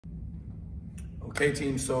Okay,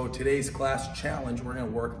 team, so today's class challenge, we're gonna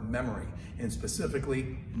work memory, and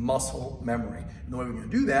specifically muscle memory. And the way we're gonna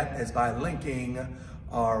do that is by linking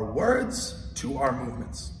our words to our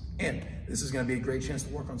movements. And this is gonna be a great chance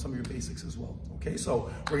to work on some of your basics as well. Okay,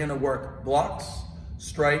 so we're gonna work blocks,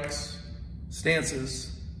 strikes,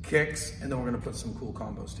 stances, kicks, and then we're gonna put some cool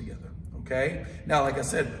combos together, okay? Now, like I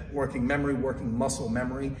said, working memory, working muscle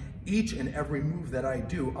memory. Each and every move that I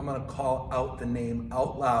do, I'm gonna call out the name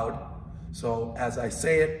out loud. So as I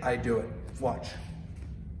say it, I do it. Watch.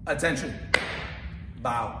 Attention.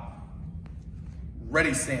 Bow.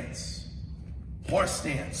 Ready stance. Horse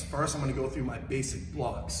stance. First, I'm gonna go through my basic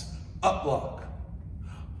blocks. Up block.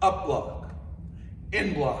 Up block.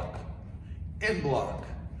 In block. In block.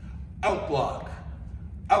 Out block.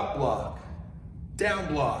 Out block. Down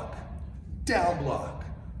block. Down block.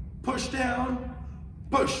 Push down.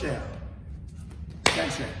 Push down.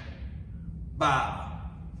 Attention. Bow.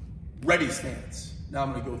 Ready stance. Now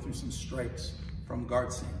I'm gonna go through some strikes from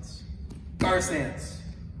guard stance. Guard stance,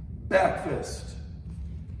 back fist,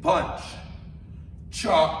 punch,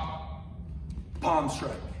 chop, palm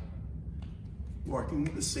strike. Working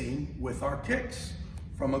the same with our kicks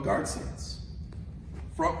from a guard stance.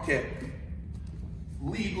 Front kick,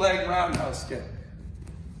 lead leg roundhouse kick,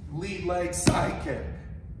 lead leg side kick,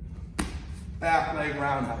 back leg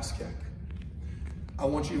roundhouse kick. I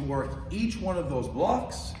want you to work each one of those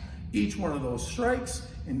blocks, each one of those strikes,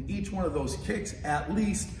 and each one of those kicks at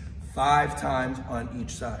least 5 times on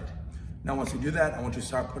each side. Now, once you do that, I want you to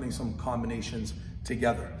start putting some combinations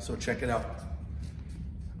together. So check it out.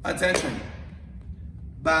 Attention.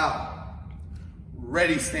 Bow.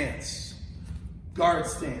 Ready stance. Guard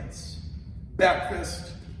stance. Back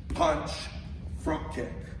fist. Punch. Front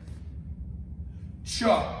kick.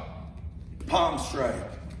 Chop. Palm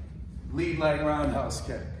strike. Lead leg roundhouse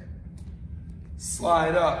kick.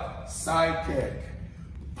 Slide up, side kick,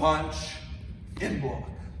 punch, in block.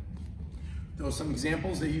 Those are some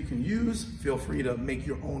examples that you can use. Feel free to make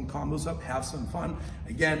your own combos up, have some fun.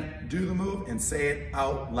 Again, do the move and say it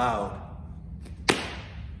out loud.